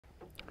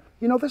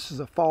You know, this is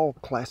a fall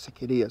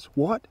classic, it is.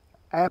 What?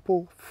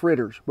 Apple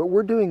fritters. But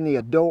we're doing the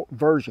adult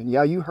version.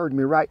 Yeah, you heard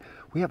me right.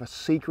 We have a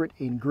secret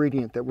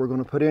ingredient that we're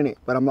going to put in it,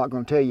 but I'm not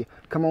going to tell you.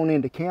 Come on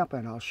into camp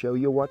and I'll show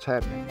you what's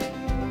happening.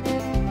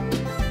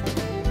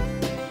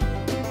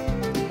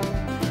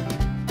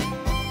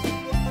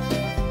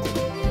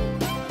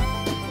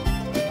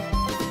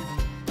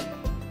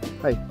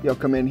 Hey, y'all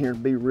come in here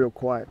and be real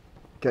quiet,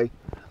 okay?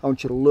 I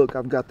want you to look.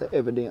 I've got the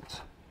evidence.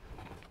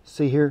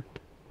 See here?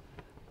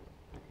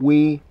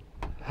 We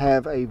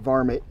have a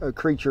varmint, a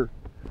creature.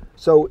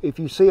 So if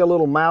you see a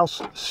little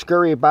mouse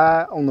scurry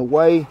by on the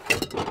way,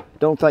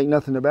 don't think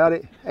nothing about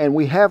it. And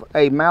we have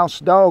a mouse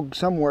dog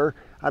somewhere.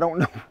 I don't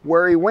know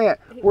where he went.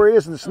 Where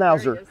is the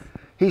schnauzer?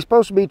 He's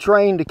supposed to be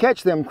trained to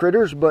catch them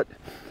critters, but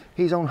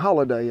he's on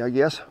holiday, I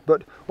guess.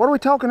 But what are we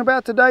talking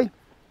about today?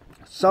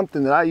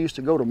 Something that I used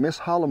to go to Miss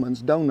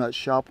Holloman's donut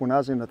shop when I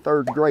was in the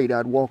 3rd grade.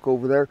 I'd walk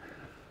over there.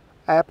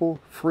 Apple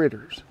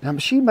fritters. Now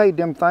she made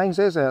them things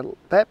as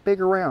that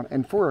big around,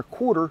 and for a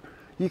quarter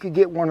you could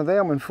get one of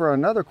them, and for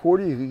another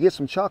quarter you could get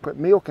some chocolate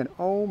milk, and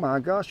oh my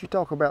gosh, you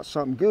talk about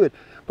something good.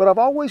 But I've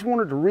always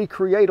wanted to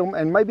recreate them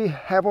and maybe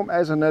have them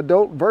as an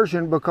adult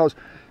version, because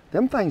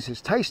them things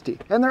is tasty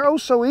and they're oh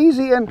so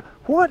easy. And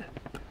what?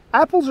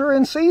 Apples are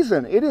in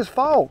season. It is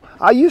fall.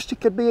 I used to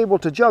could be able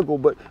to juggle,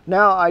 but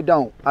now I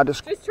don't. I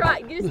just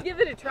try. Just give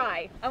it a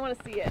try. I want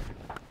to see it.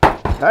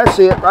 That's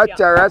it right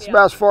there. That's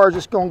about as far as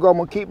it's going to go. I'm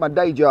going to keep my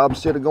day job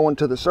instead of going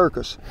to the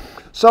circus.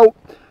 So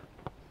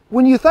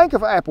when you think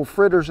of apple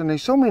fritters, and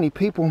there's so many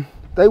people,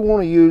 they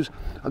want to use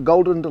a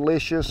Golden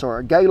Delicious or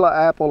a Gala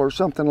apple or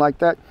something like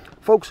that.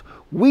 Folks,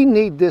 we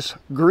need this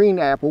green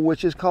apple,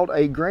 which is called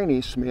a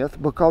Granny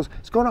Smith, because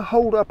it's going to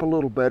hold up a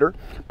little better,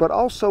 but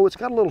also it's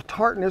got a little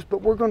tartness,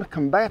 but we're going to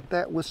combat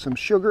that with some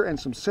sugar and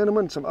some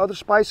cinnamon and some other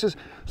spices.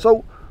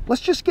 So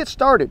let's just get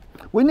started.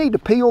 We need to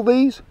peel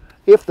these,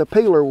 if the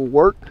peeler will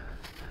work.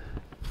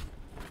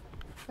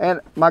 And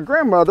my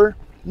grandmother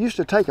used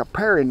to take a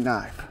paring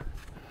knife,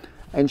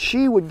 and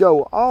she would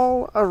go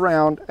all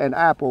around an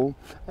apple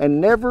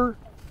and never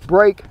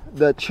break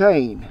the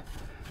chain.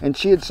 And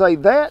she'd say,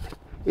 that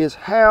is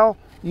how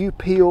you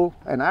peel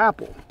an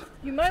apple.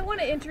 You might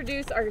want to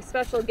introduce our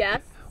special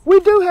guest.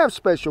 We do have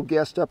special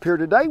guests up here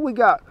today. We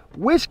got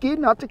Whiskey,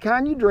 not the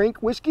kind you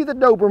drink, Whiskey the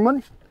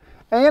Doberman,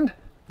 and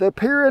the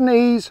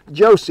Pyrenees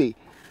Josie.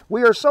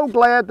 We are so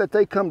glad that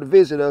they come to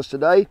visit us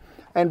today.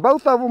 And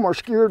both of them are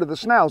scared of the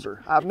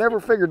schnauzer. I've never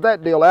figured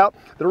that deal out.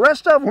 The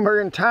rest of them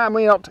are in time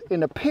out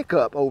in the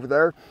pickup over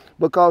there,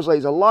 because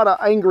there's a lot of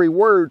angry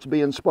words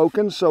being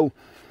spoken. So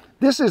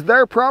this is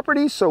their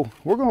property, so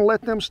we're going to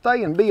let them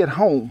stay and be at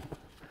home.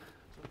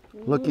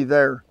 Looky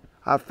there.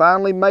 I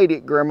finally made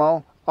it,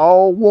 Grandma.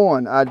 All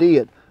one, I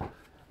did.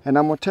 And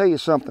I'm going to tell you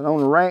something. On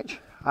the ranch,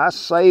 I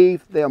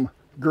saved them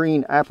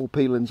green apple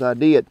peelings, I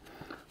did.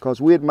 Because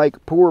we'd make a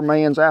poor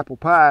man's apple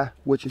pie,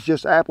 which is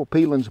just apple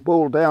peelings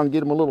boiled down,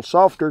 get them a little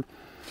softer.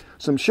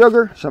 Some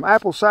sugar, some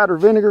apple cider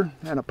vinegar,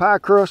 and a pie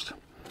crust,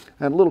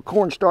 and a little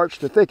cornstarch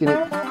to thicken it.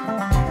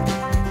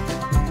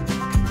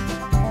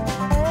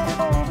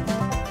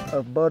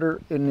 Of butter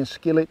in this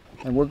skillet,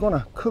 and we're going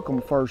to cook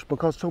them first,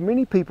 because so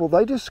many people,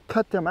 they just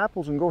cut them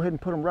apples and go ahead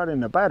and put them right in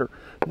the batter.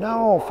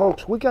 No,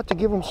 folks, we got to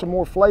give them some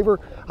more flavor.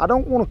 I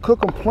don't want to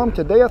cook them plumb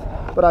to death,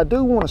 but I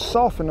do want to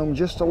soften them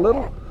just a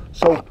little.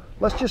 So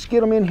let's just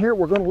get them in here.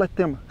 We're going to let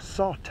them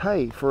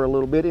saute for a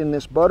little bit in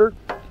this butter.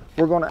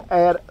 We're going to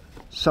add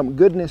some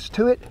goodness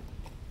to it.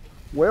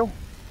 Well,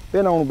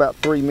 been on about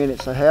 3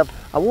 minutes I have.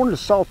 I wanted to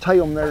saute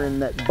them there in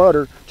that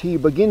butter till you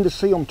begin to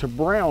see them to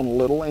brown a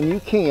little, and you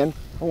can.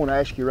 I want to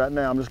ask you right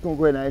now, I'm just going to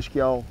go ahead and ask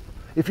y'all,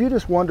 if you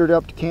just wandered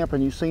up to camp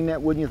and you seen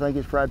that, wouldn't you think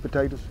it's fried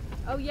potatoes?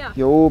 Oh yeah.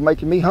 Yo,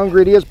 making me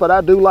hungry it is, but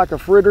I do like a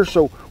fritter,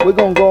 so we're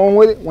going to go on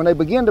with it. When they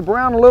begin to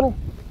brown a little,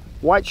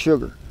 white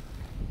sugar,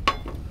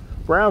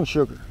 brown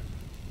sugar.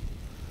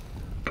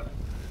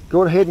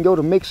 Go ahead and go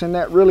to mixing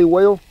that really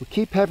well. We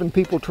keep having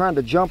people trying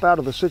to jump out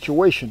of the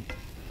situation.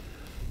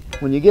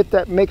 When you get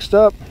that mixed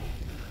up,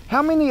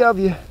 how many of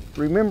you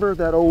remember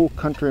that old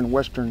country and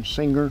western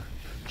singer,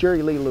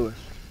 Jerry Lee Lewis?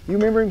 You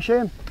remember him,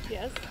 Shan?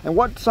 Yes. And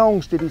what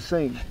songs did he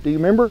sing? Do you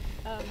remember?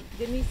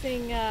 Didn't he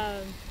sing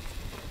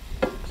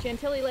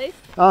Chantilly Lace?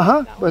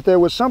 Uh-huh, but there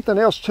was something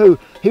else too.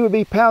 He would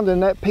be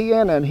pounding that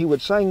piano and he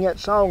would sing that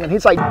song, and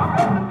he'd say,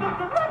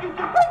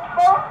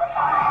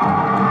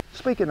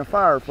 speaking of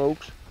fire,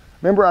 folks,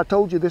 remember I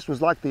told you this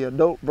was like the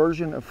adult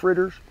version of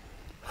fritters?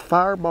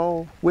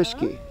 Fireball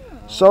whiskey. Oh.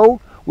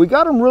 So we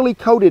got them really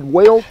coated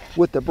well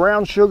with the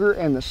brown sugar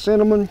and the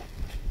cinnamon.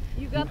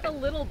 You got the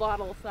little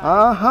bottle size.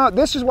 Uh-huh,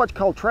 this is what's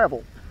called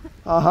travel.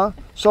 Uh-huh,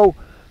 so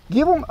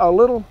give them a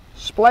little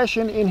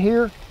splashing in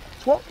here.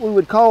 It's what we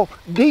would call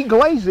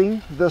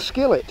deglazing the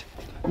skillet.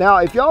 Now,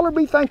 if y'all are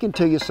be thinking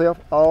to yourself,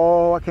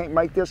 oh, I can't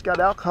make this, got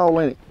alcohol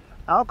in it.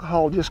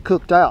 Alcohol just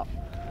cooked out.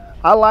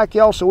 I like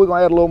y'all, so we're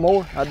gonna add a little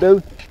more, I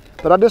do.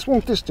 But I just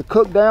want this to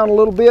cook down a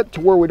little bit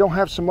to where we don't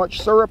have so much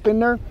syrup in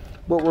there,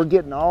 but we're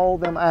getting all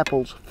them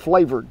apples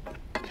flavored.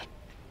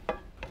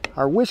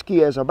 Our whiskey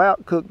is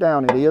about cooked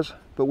down, it is,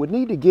 but we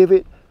need to give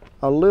it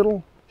a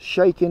little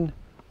shaking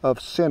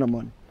of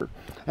cinnamon.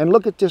 And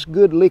look at this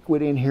good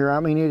liquid in here. I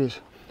mean, it is,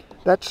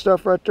 that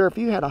stuff right there, if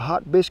you had a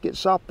hot biscuit,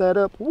 sop that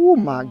up, oh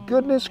my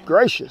goodness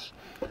gracious.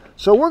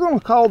 So we're going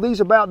to call these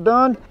about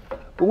done,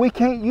 but we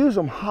can't use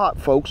them hot,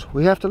 folks.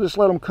 We have to just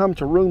let them come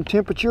to room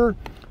temperature.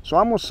 So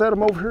I'm going to set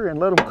them over here and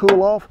let them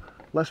cool off.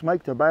 Let's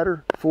make the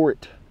batter for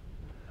it.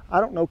 I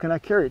don't know, can I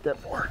carry it that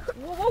far?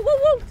 Whoa, whoa, whoa,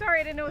 whoa.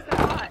 Sorry, I didn't know it was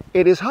that hot.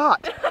 It is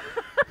hot.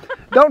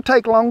 Don't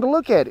take long to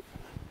look at it.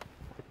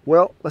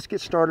 Well, let's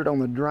get started on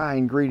the dry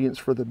ingredients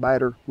for the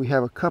batter. We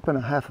have 1.5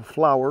 cups of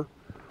flour.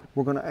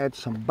 We're going to add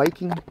some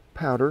baking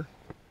powder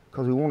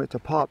because we want it to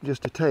pop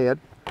just a tad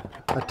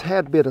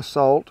bit of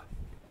salt,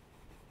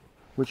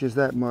 which is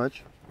that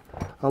much,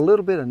 a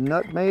little bit of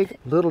nutmeg,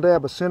 a little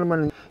dab of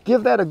cinnamon.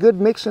 Give that a good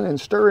mixing and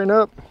stirring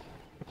up.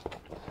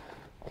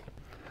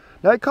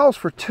 Now it calls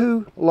for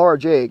 2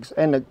 large eggs,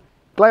 and the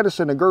Gladys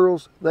and the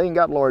girls, they ain't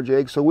got large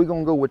eggs, so we're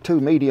going to go with 2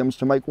 mediums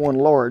to make 1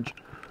 large.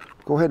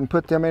 Go ahead and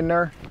put them in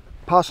there.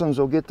 Possums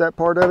will get that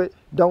part of it.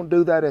 Don't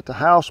do that at the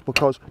house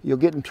because you'll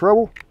get in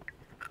trouble.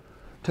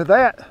 To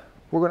that,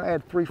 we're going to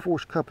add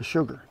 3/4 cup of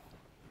sugar.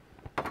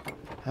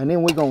 And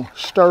then we're going to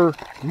stir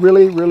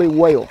really, really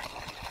well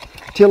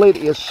till it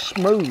is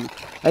smooth.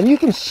 And you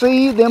can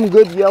see them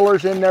good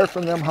yellers in there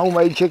from them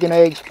homemade chicken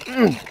eggs.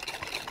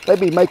 They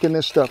be making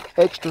this stuff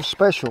extra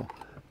special.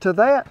 To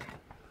that,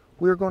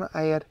 we're going to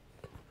add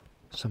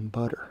some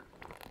butter.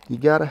 You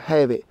got to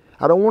have it.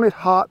 I don't want it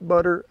hot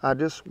butter. I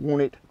just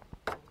want it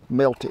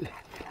melted.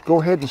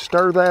 Go ahead and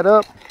stir that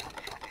up.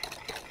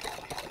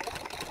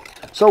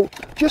 So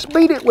just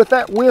beat it with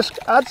that whisk.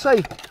 I'd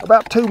say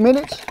about 2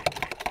 minutes.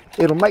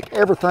 It'll make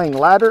everything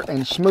lighter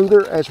and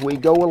smoother as we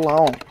go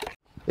along.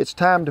 It's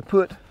time to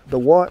put the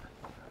what?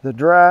 The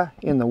dry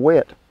in the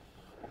wet.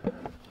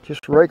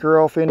 Just rake her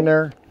off in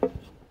there.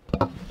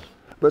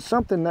 But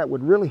something that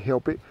would really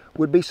help it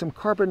would be some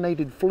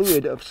carbonated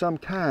fluid of some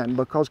kind,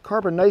 because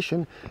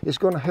carbonation is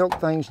going to help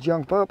things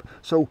jump up.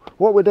 So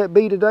what would that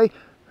be today?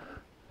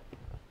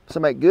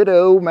 Some of that good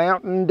old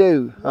Mountain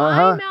Dew.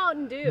 Why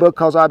Mountain Dew?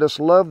 Because I just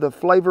love the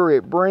flavor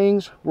it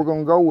brings. We're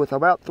going to go with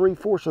about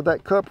 3/4 of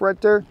that cup right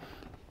there.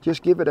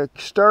 Just give it a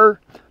stir.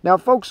 Now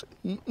folks,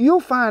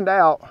 you'll find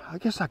out, I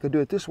guess I could do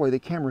it this way, the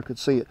camera could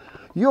see it.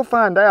 You'll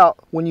find out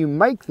when you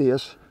make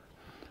this,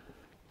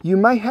 you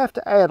may have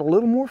to add a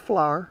little more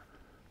flour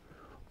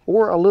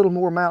or a little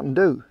more Mountain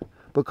Dew,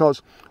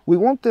 because we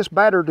want this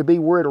batter to be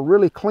where it'll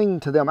really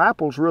cling to them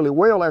apples really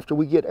well after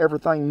we get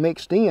everything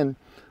mixed in.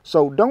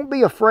 So don't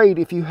be afraid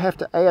if you have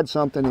to add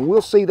something, and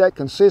we'll see that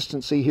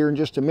consistency here in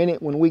just a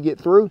minute when we get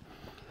through.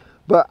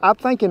 But I'm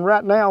thinking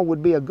right now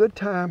would be a good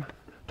time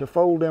to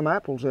fold them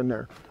apples in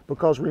there,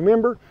 because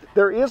remember,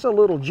 there is a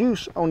little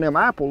juice on them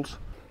apples.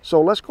 So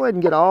let's go ahead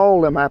and get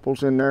all them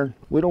apples in there.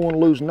 We don't want to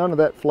lose none of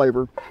that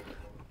flavor.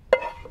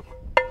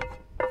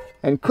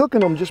 And cooking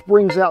them just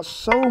brings out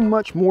so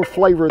much more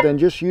flavor than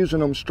just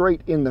using them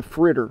straight in the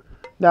fritter.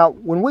 Now,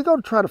 when we go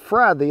to try to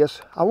fry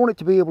this, I want it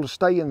to be able to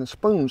stay in the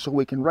spoon so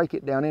we can rake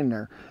it down in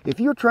there. If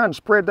you're trying to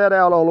spread that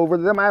out all over,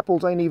 them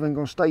apples ain't even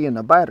going to stay in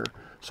the batter.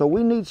 So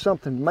we need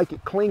something to make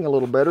it cling a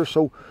little better.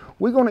 So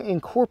we're going to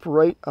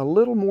incorporate a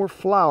little more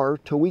flour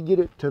till we get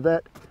it to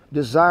that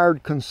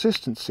desired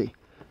consistency.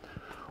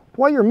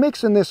 While you're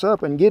mixing this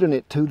up and getting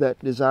it to that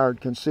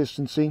desired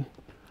consistency,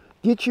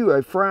 get you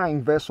a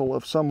frying vessel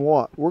of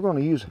somewhat. We're going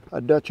to use a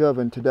Dutch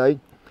oven today.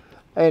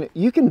 And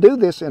you can do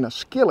this in a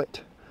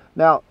skillet.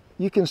 Now,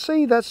 you can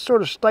see that's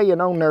sort of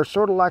staying on there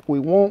sort of like we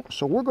want.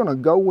 So we're going to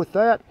go with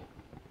that.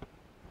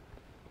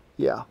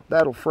 Yeah,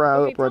 that'll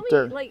fry up right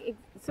there. Like,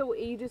 so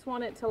you just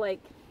want it to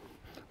like...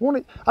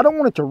 I don't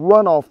want it to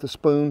run off the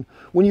spoon.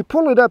 When you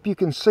pull it up, you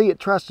can see it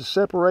tries to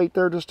separate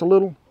there just a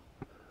little.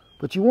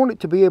 But you want it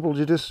to be able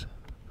to just...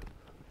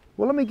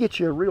 Well, let me get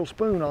you a real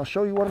spoon. I'll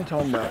show you what I'm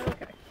talking about.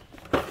 Okay.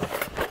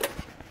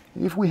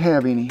 If we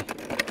have any.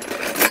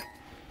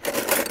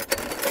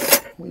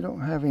 We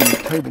don't have any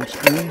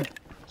tablespoon.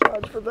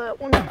 Besides for that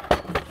one.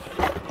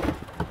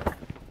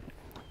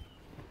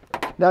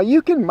 Now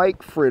you can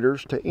make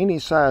fritters to any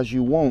size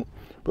you want,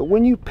 but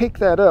when you pick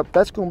that up,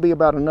 that's going to be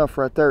about enough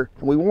right there.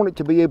 And we want it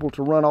to be able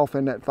to run off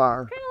in that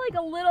fire. Kind of like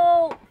a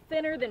little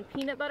thinner than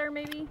peanut butter,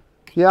 maybe?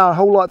 Yeah, a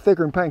whole lot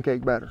thicker than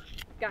pancake batter.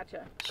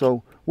 Gotcha.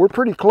 So we're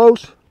pretty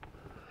close.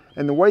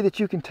 And the way that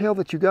you can tell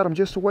that you got them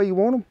just the way you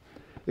want them,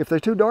 if they're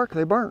too dark,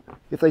 they burnt.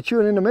 If they chew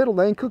it in the middle,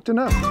 they ain't cooked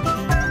enough.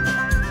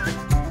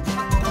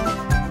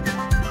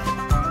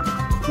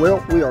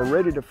 Well, we are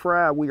ready to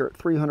fry. We are at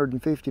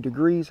 350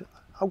 degrees.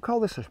 I'll call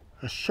this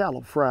a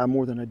shallow fry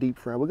more than a deep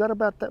fry. We got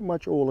about that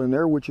much oil in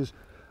there, which is,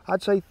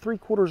 I'd say,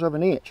 3/4 of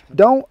an inch.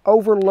 Don't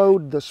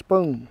overload the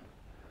spoon,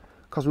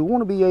 because we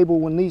want to be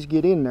able, when these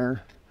get in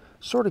there,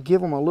 sort of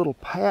give them a little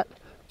pat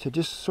to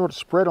just sort of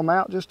spread them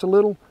out just a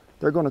little.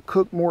 They're going to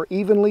cook more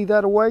evenly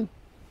that way.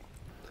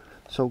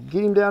 So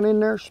get him down in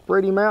there,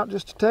 spread him out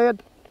just a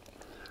tad.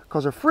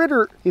 Because a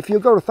fritter, if you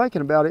go to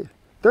thinking about it,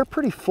 they're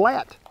pretty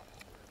flat.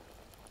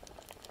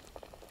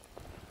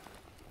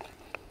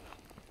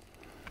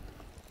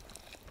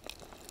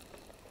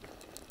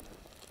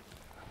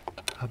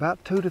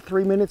 About 2 to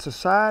 3 minutes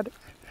aside,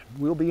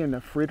 we'll be in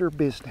the fritter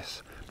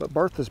business. But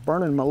Bertha's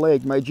burning my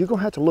leg, Mage. You're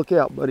gonna have to look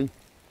out, buddy.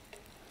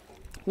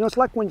 You know, it's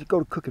like when you go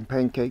to cooking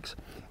pancakes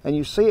and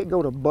you see it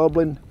go to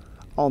bubbling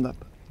on the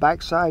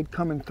backside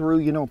coming through,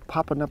 you know,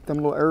 popping up them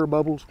little air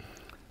bubbles.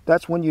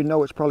 That's when you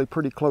know it's probably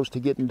pretty close to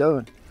getting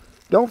done.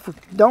 Don't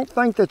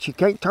think that you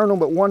can't turn them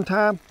but one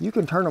time. You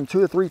can turn them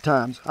 2 or 3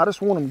 times. I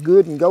just want them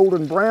good and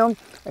golden brown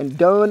and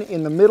done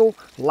in the middle,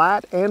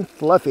 light and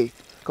fluffy.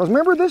 Because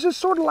remember, this is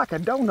sort of like a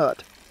donut.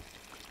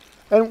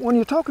 And when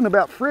you're talking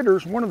about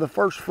fritters, one of the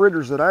first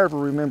fritters that I ever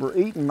remember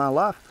eating in my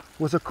life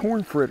was a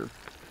corn fritter.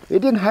 It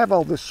didn't have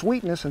all this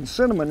sweetness and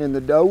cinnamon in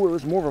the dough. It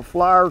was more of a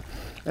flour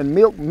and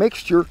milk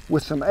mixture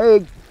with some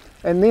egg.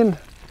 And then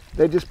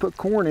they just put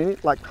corn in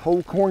it, like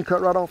whole corn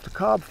cut right off the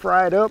cob,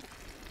 fry it up.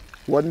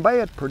 Wasn't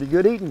bad, pretty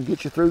good eating.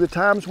 Get you through the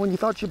times when you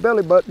thought your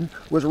belly button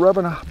was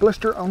rubbing a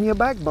blister on your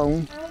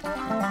backbone.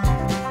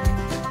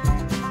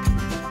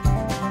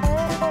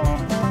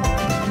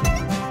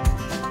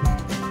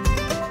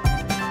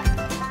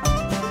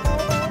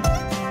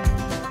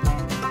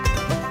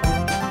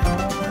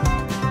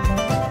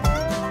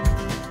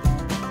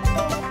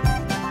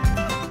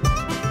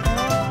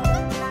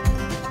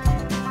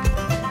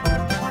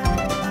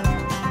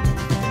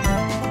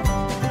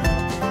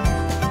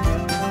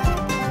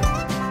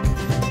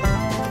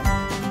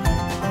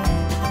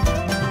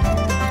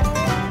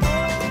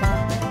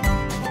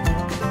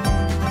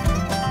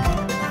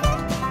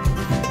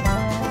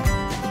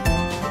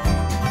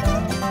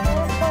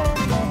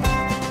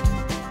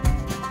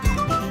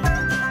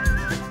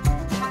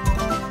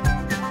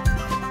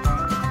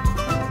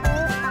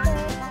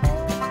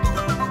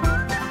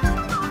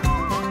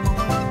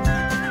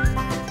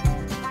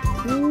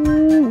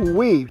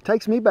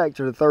 Takes me back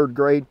to the 3rd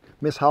grade.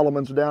 Miss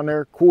Holloman's down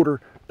there,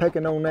 quarter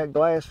pecking on that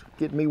glass,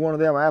 getting me one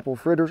of them apple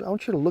fritters. I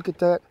want you to look at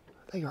that.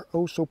 They are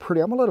oh so pretty.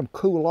 I'm gonna let them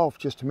cool off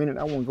just a minute.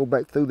 I want to go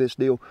back through this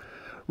deal.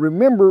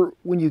 Remember,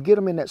 when you get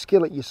them in that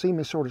skillet, you see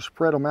me sort of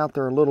spread them out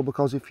there a little,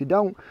 because if you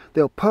don't,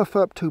 they'll puff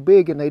up too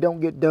big and they don't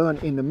get done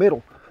in the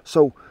middle.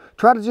 So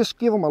try to just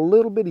give them a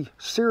little bitty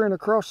searing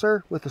across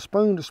there with a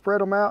spoon to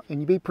spread them out, and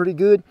you be pretty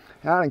good.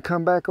 And I done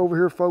come back over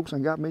here, folks,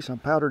 and got me some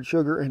powdered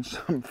sugar and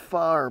some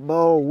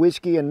Fireball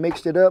whiskey and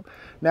mixed it up.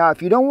 Now,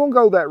 if you don't want to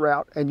go that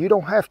route, and you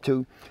don't have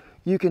to,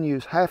 you can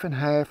use half and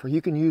half, or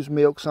you can use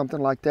milk, something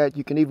like that.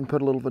 You can even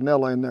put a little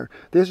vanilla in there.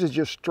 This is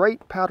just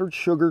straight powdered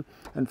sugar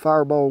and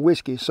Fireball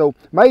whiskey. So,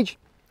 Mage,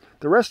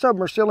 the rest of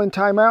them are still in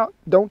timeout.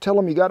 Don't tell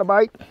them you got a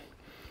bite.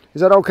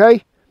 Is that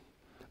okay?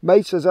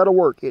 Mage says that'll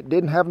work. It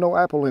didn't have no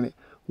apple in it.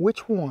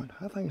 Which one?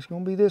 I think it's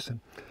going to be this one.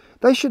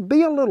 They should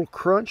be a little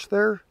crunch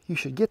there. You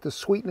should get the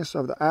sweetness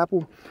of the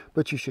apple,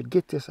 but you should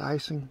get this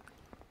icing.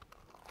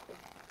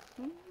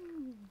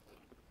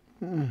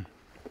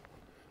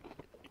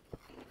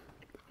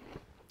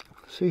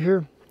 See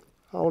here?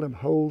 All them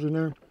holes in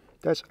there.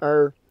 That's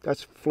air.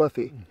 That's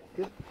fluffy.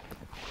 Give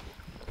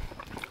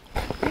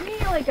me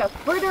like a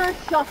fritter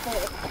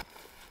shuffle.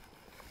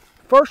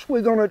 First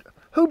we're going to...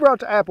 Who brought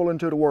the apple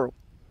into the world?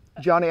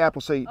 Johnny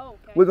Appleseed. Oh,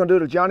 okay. We're going to do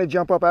the Johnny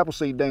Jump Up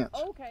Appleseed dance.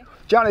 Oh, okay.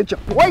 Johnny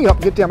jump way up,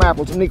 get them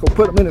apples, and Nico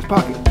put them in his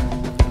pocket.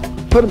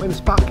 Put them in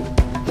his pocket.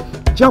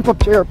 Jump up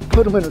there,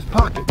 put them in his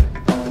pocket.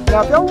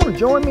 Now, if y'all want to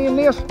join me in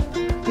this,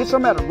 get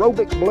some of that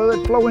aerobic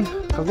blood flowing,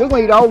 because we're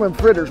going to eat all them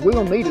fritters. We're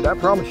going to need it, I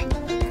promise you.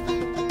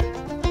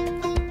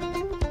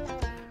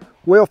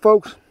 Well,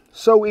 folks,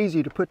 so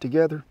easy to put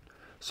together,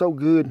 so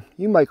good.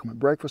 You make them at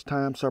breakfast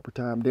time, supper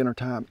time, dinner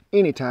time.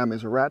 Any time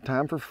is the right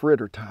time for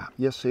fritter time.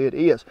 Yes, it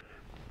is.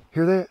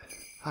 Hear that?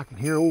 I can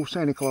hear old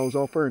Santa Claus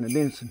off there in the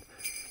Denison.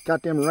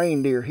 Got them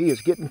reindeer. He is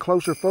getting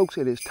closer, folks.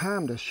 It is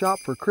time to shop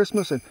for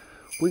Christmas, and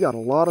we got a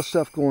lot of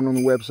stuff going on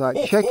the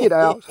website. Check it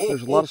out.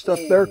 There's a lot of stuff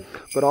there,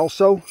 but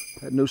also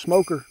that new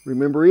smoker.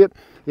 Remember it?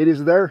 It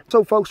is there.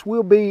 So, folks,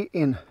 we'll be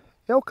in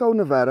Elko,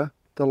 Nevada,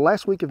 the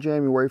last week of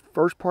January,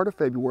 first part of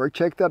February.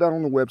 Check that out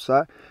on the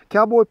website.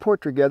 Cowboy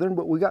Portrait Gathering,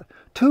 but we got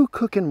 2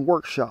 cooking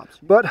workshops.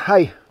 But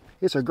hey,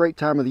 it's a great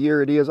time of the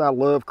year. It is. I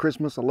love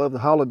Christmas. I love the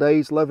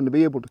holidays. Loving to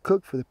be able to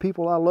cook for the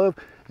people I love.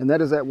 And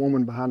that is that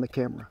woman behind the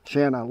camera.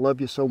 Shan, I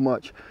love you so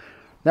much.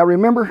 Now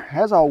remember,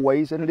 as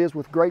always, and it is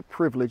with great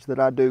privilege that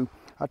I do,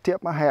 I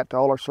tip my hat to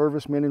all our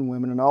servicemen and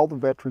women and all the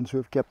veterans who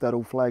have kept that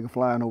old flag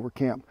flying over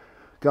camp.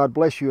 God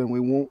bless you, and we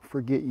won't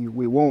forget you.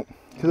 We won't.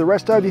 To the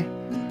rest of you,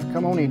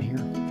 come on in here.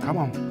 Come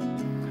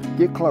on.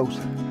 Get close.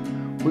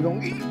 We're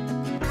going to eat.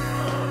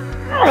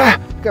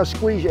 Got to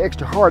squeeze you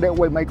extra hard, that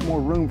way make more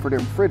room for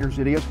them fritters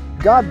it is.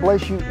 God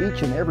bless you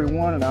each and every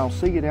one, and I'll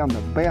see you down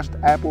the best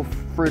apple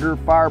fritter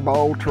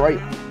Fireball trail.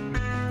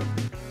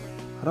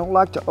 I don't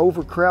like to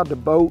overcrowd the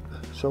boat,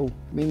 so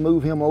let me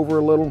move him over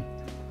a little.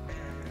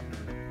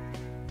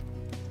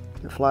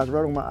 It flies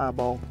right on my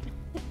eyeball.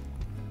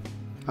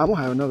 I'm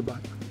gonna have another bite.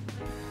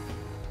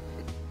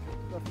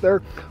 Up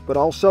there, but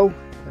also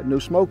that new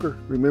smoker,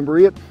 remember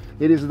it?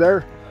 It is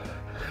there.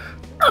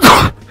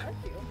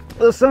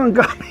 The sun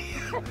got me.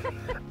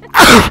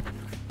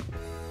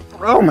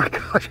 Oh my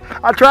gosh,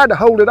 I tried to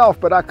hold it off,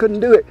 but I couldn't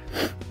do it.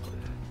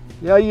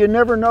 Yeah, you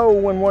never know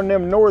when one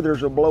of them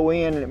northers will blow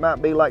in, and it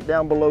might be like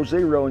down below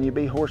zero, and you'd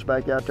be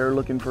horseback out there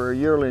looking for a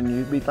yearling, and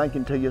you'd be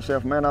thinking to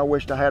yourself, man, I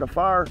wished I had a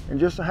fire. And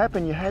just so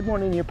happened you had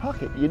one in your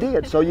pocket. You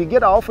did. So you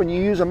get off and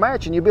you use a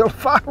match and you build a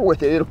fire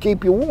with it. It'll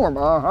keep you warm,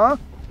 uh-huh.